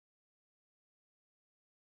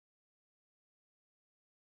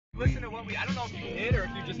listen to what we, I don't know if you did or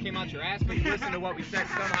if you just came out your ass, but you listened to what we said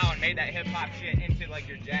somehow and made that hip hop shit into like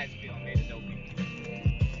your jazz feel and made it dope.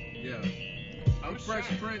 Yeah. I'm Fresh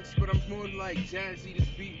Prince, but I'm more like jazzy. This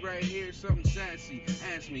beat right here, something sassy.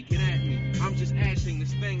 Ask me, get at me. I'm just ashing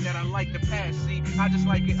this thing that I like to pass. See, I just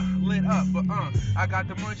like it lit up, but I got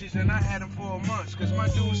the munchies and I had them for a month. Cause my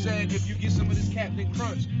dude said if you get some of this Captain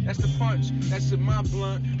Crunch, that's the punch. That's in my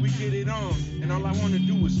blunt, we get it on. And all I wanna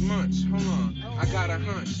do is munch. Hold on, I got a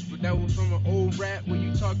hunch. But that was from an old rap where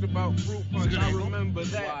you talked about fruit punch. I remember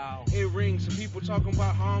that. Wow. It rings. Some people talking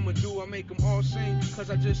about how I'ma do. I make them all sing. Cause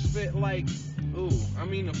I just spit like, ooh, I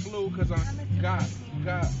mean the flu, cause I got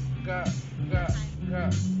bars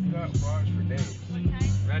for days.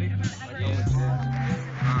 Ready?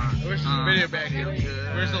 Where's the video back here?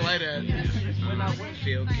 Where's the light at?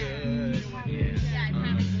 Feel good. Yeah.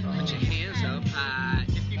 Put your hands up high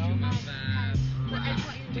if you feel my vibe.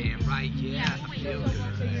 Damn right, yeah, I feel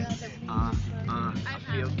good. I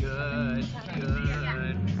feel good.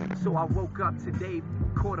 So I woke up today,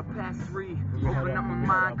 3:15. Opened up my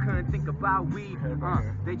mind, couldn't think about weed.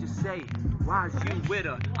 They just say, why is you with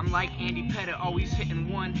her? I'm like Andy Pettit, always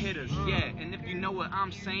hitting one hitters. Yeah, and if you know what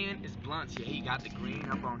I'm saying, it's blunts. Yeah, he got the green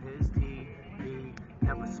up on his tee. He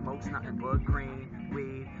never smokes nothing but green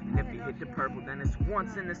weed. And if he hit the purple, then it's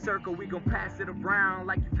once in the circle. We gon' pass it around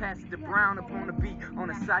like you pass it to Brown up on the beat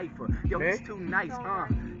on a cipher. Yo, it's too nice,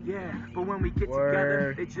 yeah. But when we get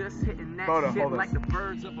together, they just hitting that shit like the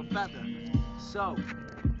birds of a feather. So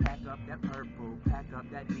pack up that purple, pack up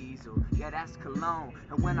that diesel, yeah, that's cologne.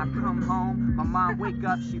 And when I come home, my mom wake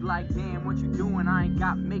up, she like, damn, what you doing? I ain't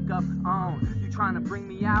got makeup on. You trying to bring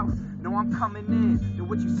me out? No, I'm coming in. Then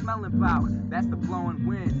what you smelling about? That's the blowing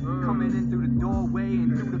wind. Coming in through the doorway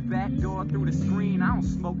and through the back door, through the screen. I don't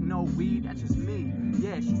smoke no weed, that's just me.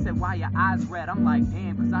 Yeah, she said, why your eyes red? I'm like,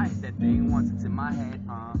 damn, cause I hit that thing once, it's in my head,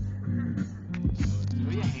 Throw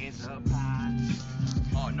your hands up high.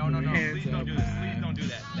 Oh, no, please don't do this. Please don't do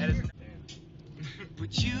that. That is...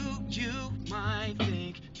 But you might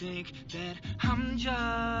think that I'm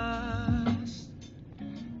just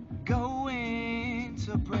going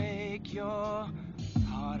to break your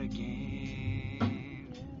heart again.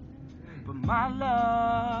 But my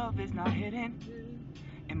love is not hidden,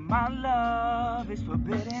 and my love is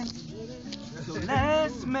forbidden. So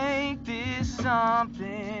let's make this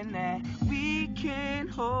something that we can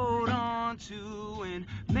hold on to, and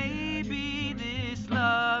maybe this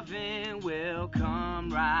loving will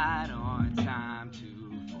come right on time to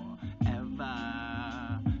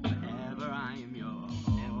forever. Forever I am yours.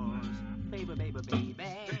 Baby, baby, baby.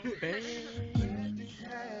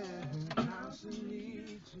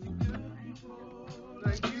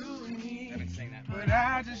 Like you and me. But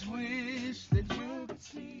I just wish that you could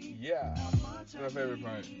see. Yeah, that's my favorite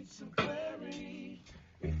part.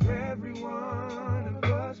 If every one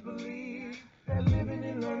of us believe that living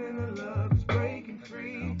and learning to love is breaking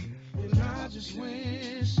free, then I just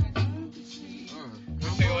wish that you could see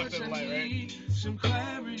how much I need some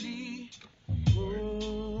clarity.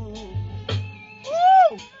 Whoa.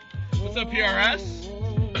 Woo! What's up, PRS?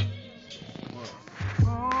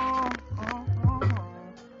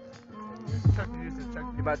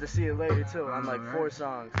 You're about to see it later too, on like 4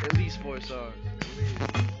 songs, at least 4 songs.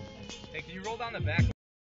 Hey, can you roll down the back?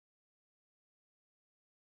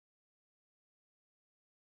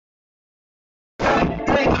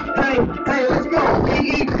 Hey, let's go.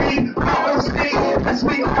 EEP, ROC, that's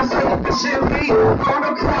me, also, it should be. All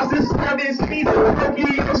the causes of this speed, I'll give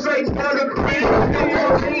you straight for the cream.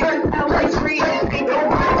 LA tree, and we go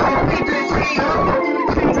on, we just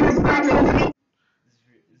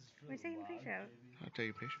We're taking a picture. I'll take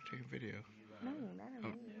a picture, take a video. No, not of me.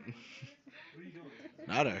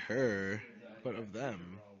 Not of her, but of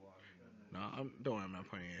them. No, don't worry, I'm not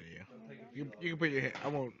pointing at you. You can put your hand. I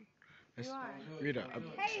won't. You are. Read it.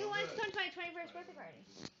 Hey, who wants to come to my 21st birthday party?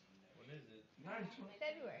 When is it?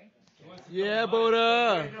 February. Yeah,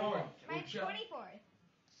 Boda. Mine's 24th.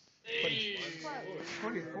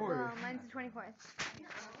 24th. Well, mine's the 24th.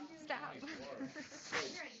 Stop.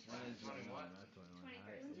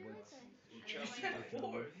 You said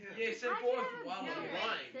 4. Yeah, you said 4th. Wow, you're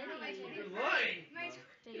lying. You're lying.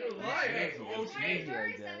 You're lying. The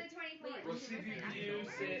 21st and the 24th. Well, CPU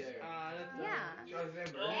said, Yeah. Actually, she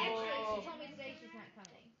told me today she's not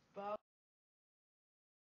coming.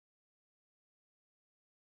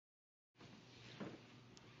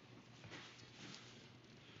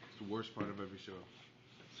 It's the worst part of every show.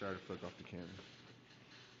 Sorry to flick off the camera.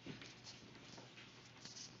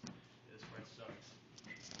 This part sucks.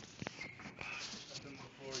 Nothing to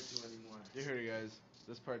look forward to anymore. You heard it, guys.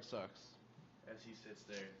 This part sucks. As he sits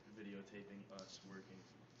there videotaping us working.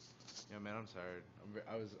 Yeah, man, I'm tired.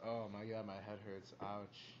 Oh my god, my head hurts.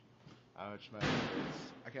 Ouch. Ouch, my head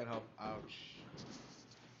hurts. I can't help. Ouch.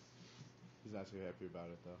 He's not too happy about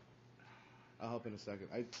it, though. I'll help in a second.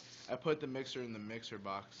 I put the mixer in the mixer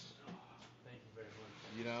box. Thank you very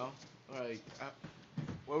much. You know? Like,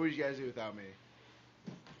 what would you guys do without me?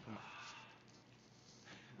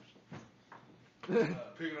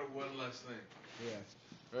 Picking up one less thing.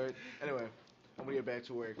 Yeah. Right? Anyway, I'm gonna get back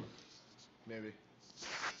to work. Maybe.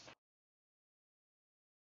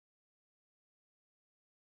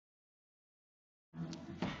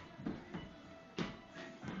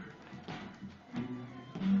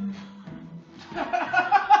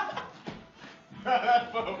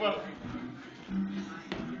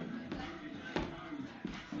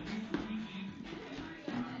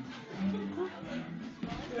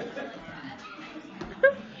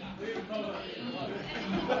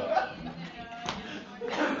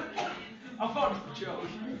 I thought it was a joke.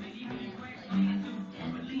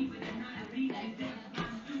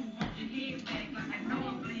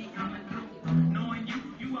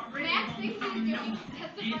 Max thinks he's doing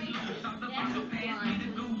that's the funny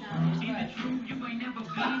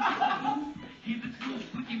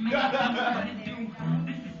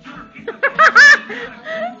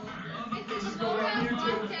This is going on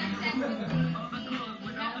YouTube.